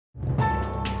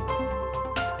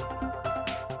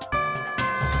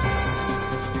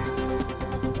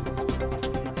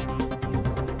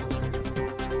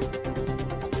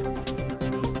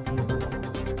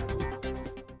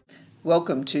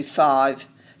Welcome to 5,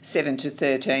 7 to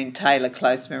 13 Taylor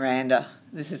Close, Miranda.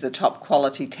 This is a top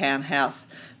quality townhouse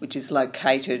which is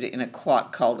located in a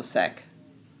quiet cul-de-sac.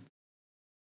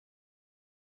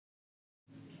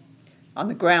 On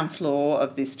the ground floor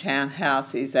of this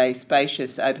townhouse is a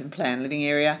spacious open plan living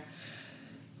area.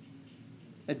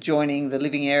 Adjoining the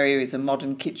living area is a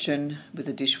modern kitchen with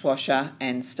a dishwasher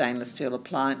and stainless steel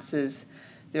appliances.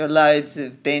 There are loads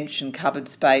of bench and cupboard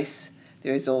space.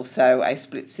 There is also a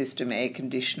split system air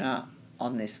conditioner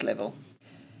on this level.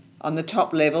 On the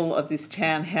top level of this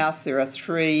townhouse there are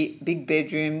 3 big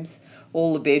bedrooms.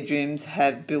 All the bedrooms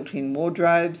have built-in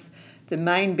wardrobes. The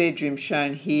main bedroom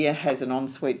shown here has an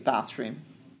ensuite bathroom.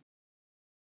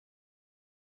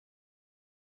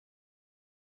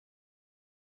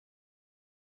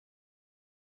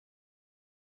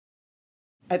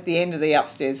 At the end of the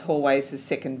upstairs hallway is the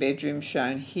second bedroom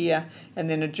shown here, and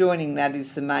then adjoining that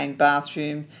is the main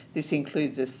bathroom. This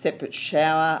includes a separate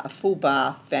shower, a full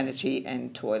bath, vanity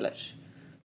and toilet.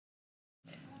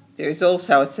 There is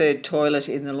also a third toilet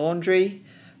in the laundry,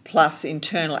 plus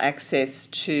internal access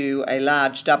to a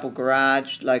large double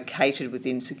garage located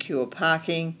within secure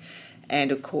parking and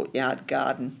a courtyard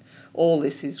garden. All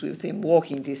this is within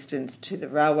walking distance to the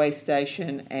railway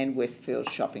station and Westfield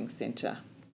Shopping Centre.